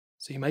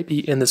So you might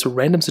be in this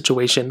random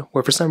situation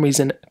where for some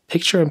reason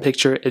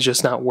picture-in-picture is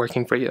just not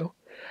working for you.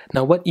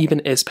 Now what even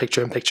is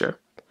picture-in-picture?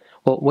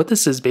 Well, what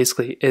this is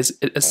basically is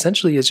it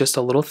essentially is just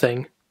a little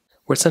thing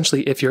where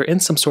essentially if you're in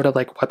some sort of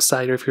like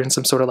website or if you're in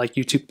some sort of like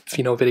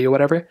YouTube, video,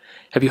 whatever,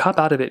 if you hop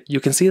out of it, you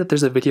can see that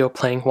there's a video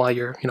playing while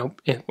you're,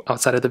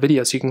 outside of the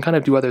video. So you can kind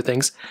of do other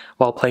things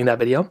while playing that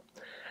video.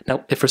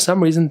 Now, if for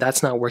some reason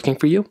that's not working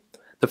for you,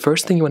 the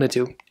first thing you want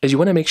to do is you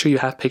want to make sure you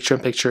have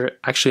picture-in-picture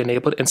actually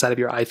enabled inside of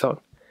your iPhone.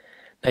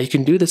 Now you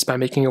can do this by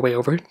making your way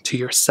over to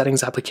your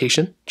settings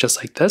application, just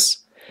like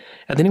this.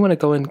 And then you want to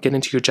go and get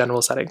into your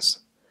general settings.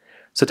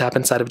 So tap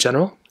inside of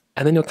general,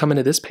 and then you'll come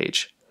into this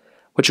page.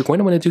 What you're going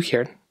to want to do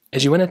here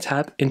is you want to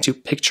tap into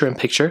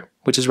picture-in-picture,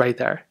 which is right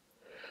there.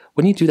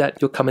 When you do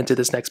that, you'll come into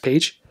this next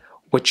page.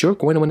 What you're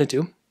going to want to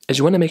do is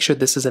you want to make sure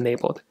this is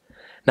enabled.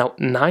 Now,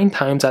 9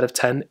 times out of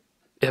 10,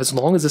 as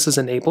long as this is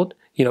enabled,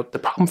 the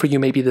problem for you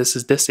may be this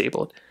is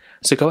disabled.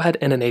 So go ahead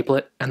and enable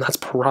it, and that's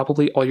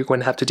probably all you're going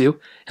to have to do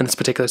in this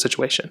particular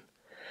situation.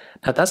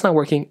 Now, if that's not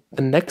working,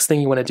 the next thing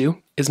you want to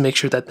do is make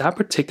sure that that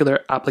particular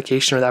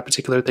application or that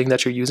particular thing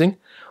that you're using,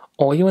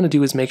 all you want to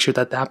do is make sure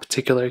that that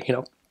particular,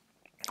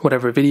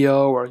 whatever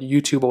video or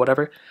YouTube or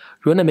whatever,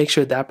 you want to make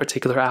sure that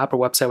particular app or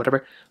website,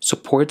 whatever,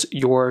 supports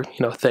your,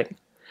 thing.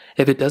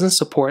 If it doesn't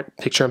support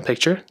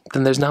picture-in-picture,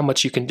 then there's not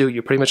much you can do.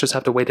 You pretty much just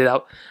have to wait it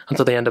out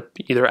until they end up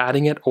either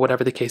adding it or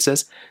whatever the case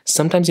is.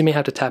 Sometimes you may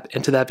have to tap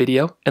into that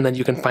video and then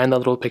you can find that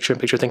little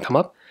picture-in-picture thing come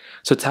up.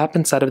 So tap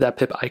inside of that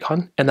PIP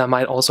icon and that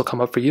might also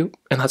come up for you.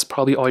 And that's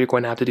probably all you're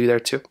going to have to do there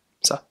too.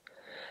 So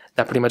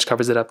that pretty much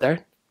covers it up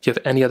there. If you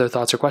have any other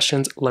thoughts or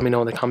questions, let me know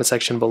in the comment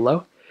section below.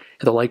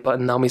 Hit the like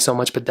button, help me so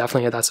much, but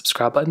definitely hit that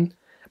subscribe button.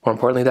 More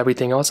importantly than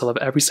everything else, I love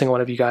every single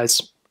one of you guys.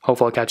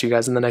 Hopefully I'll catch you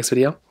guys in the next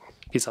video.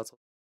 Peace out.